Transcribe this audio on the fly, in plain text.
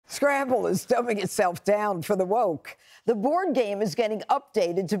Scrabble is dumbing itself down for the woke. The board game is getting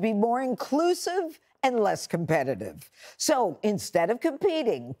updated to be more inclusive and less competitive. So instead of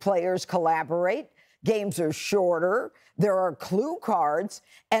competing, players collaborate, games are shorter, there are clue cards,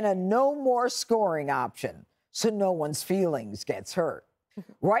 and a no more scoring option, so no one's feelings gets hurt.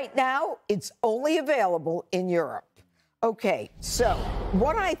 Right now, it's only available in Europe. Okay, so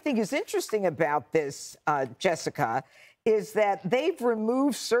what I think is interesting about this, Jessica, is that they've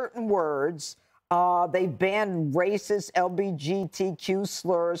removed certain words. They've banned racist LGBTQ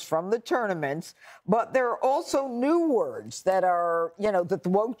slurs from the tournaments, but there are also new words that are, that the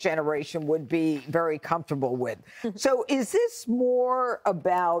woke generation would be very comfortable with. So is this more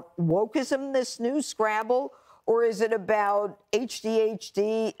about wokeism, this new Scrabble, or is it about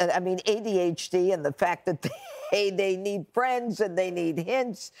ADHD, and the fact that they need friends and they need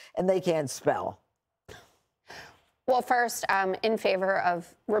hints and they can't spell? Well, first, in favor of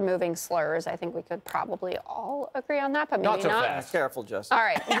removing slurs. I think we could probably all agree on that, but maybe not. So fast. Careful, Jess. All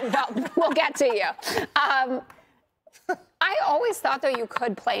right, we'll get to you. I always thought, though, you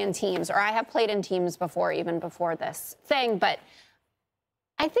could play in teams, or I have played in teams before, even before this thing, but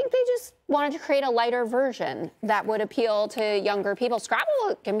I think they just wanted to create a lighter version that would appeal to younger people.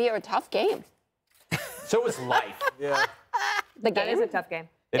 Scrabble can be a tough game. So is life. Yeah. The game is a tough game.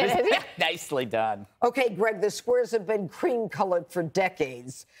 It is nicely done. Okay, Greg, the squares have been cream-colored for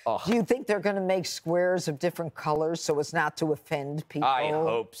decades. Oh. Do you think they're going to make squares of different colors so as not to offend people? I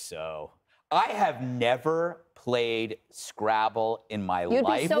hope so. I have never played Scrabble in my life. You'd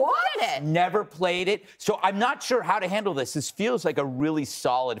be so good at it. Never played it. So I'm not sure how to handle this. This feels like a really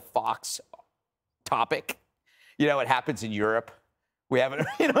solid Fox topic. You know, it happens in Europe. We haven't,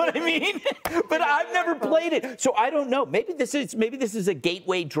 you know what I mean? But I've never played it, so I don't know. Maybe this is a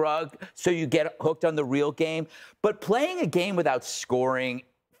gateway drug, so you get hooked on the real game. But playing a game without scoring,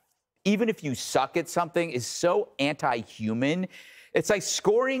 even if you suck at something, is so anti-human. It's like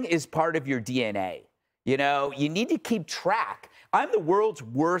scoring is part of your DNA. You know, you need to keep track. I'm the world's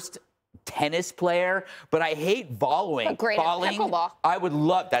worst tennis player, but I hate volleying. But great at pickleball. I would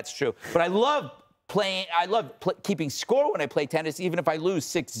love, that's true, but I love playing, keeping score when I play tennis, even if I lose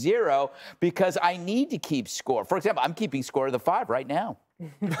 6-0, because I need to keep score. For example, I'm keeping score of the 5 right now.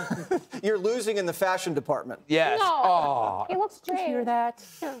 You're losing in the fashion department. Yes. No. Oh. He looks great. Did you hear that?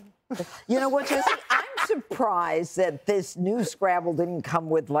 You know what, Jesse? I'm surprised that this new Scrabble didn't come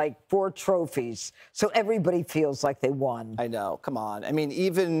with, like, 4 trophies, so everybody feels like they won. I know. Come on. I mean,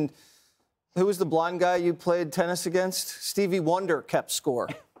 even... Who was the blonde guy you played tennis against? Stevie Wonder kept score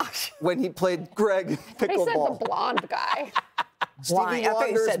when he played Greg pickleball. He said the blonde guy. Blind. I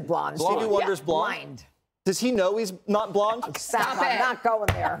thought you said blonde. Stevie Wonder's yeah, blind. Does he know he's not blonde? Stop it. I'm not going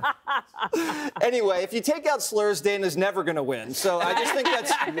there. Anyway, if you take out slurs, Dana's never going to win. So I just think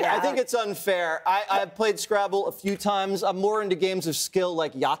that's, I think it's unfair. I've played Scrabble a few times. I'm more into games of skill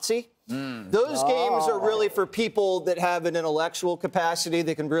like Yahtzee. Those games are really for people that have an intellectual capacity.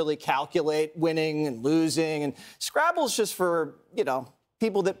 They can really calculate winning and losing. And Scrabble's just for,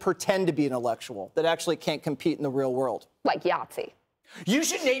 people that pretend to be intellectual, that actually can't compete in the real world. Like Yahtzee. You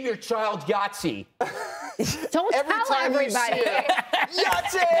should name your child Yahtzee. Don't tell everybody.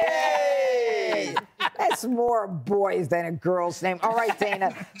 Yahtzee! That's more boys than a girl's name. All right,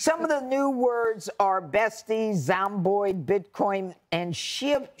 Dana. Some of the new words are bestie, zomboid, Bitcoin, and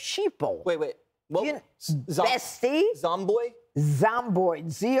sheeple. Wait. What? Bestie? Zomboy?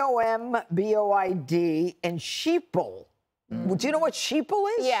 Zomboid. Z-O-M-B-O-I-D, and sheeple. Do you know what sheeple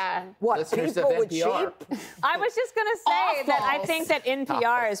is? Yeah. What, Listeners people of with NPR. sheep? I was just going to say that I think that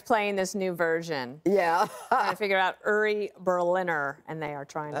NPR is playing this new version. Yeah. Trying to figure out Uri Berliner, and they are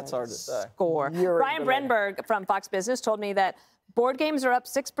trying That's to hard to say. score. Brian Brenberg from Fox Business told me that board games are up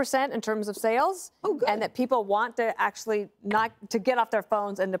 6% in terms of sales, and that people want to actually not to get off their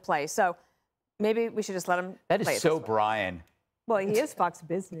phones and to play. So maybe we should just let them play. That is so Brian. Well, he is Fox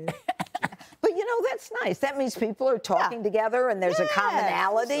Business. But, that's nice. That means people are talking together and there's a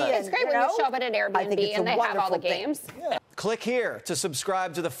commonality. It's great when you show up at an Airbnb and they have all the games. Yeah. Click here to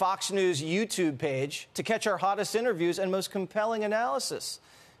subscribe to the Fox News YouTube page to catch our hottest interviews and most compelling analysis.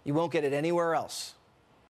 You won't get it anywhere else.